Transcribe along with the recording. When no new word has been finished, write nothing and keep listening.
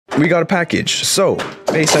we got a package. So,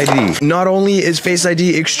 Face ID. Not only is Face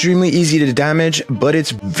ID extremely easy to damage, but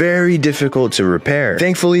it's very difficult to repair.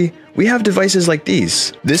 Thankfully, we have devices like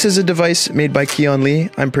these. This is a device made by Keon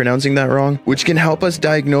Lee, I'm pronouncing that wrong, which can help us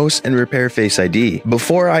diagnose and repair Face ID.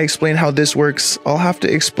 Before I explain how this works, I'll have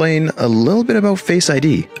to explain a little bit about Face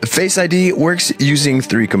ID. Face ID works using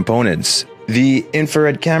 3 components: the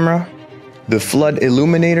infrared camera, the flood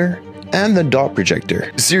illuminator, and the dot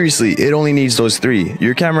projector. Seriously, it only needs those 3.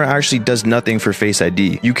 Your camera actually does nothing for Face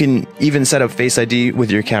ID. You can even set up Face ID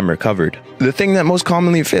with your camera covered. The thing that most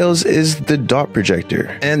commonly fails is the dot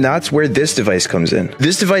projector, and that's where this device comes in.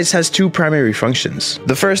 This device has 2 primary functions.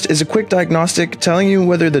 The first is a quick diagnostic telling you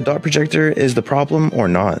whether the dot projector is the problem or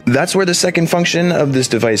not. That's where the second function of this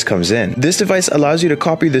device comes in. This device allows you to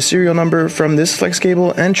copy the serial number from this flex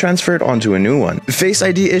cable and transfer it onto a new one. Face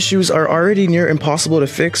ID issues are already near impossible to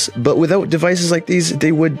fix, but without devices like these,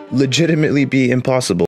 they would legitimately be impossible.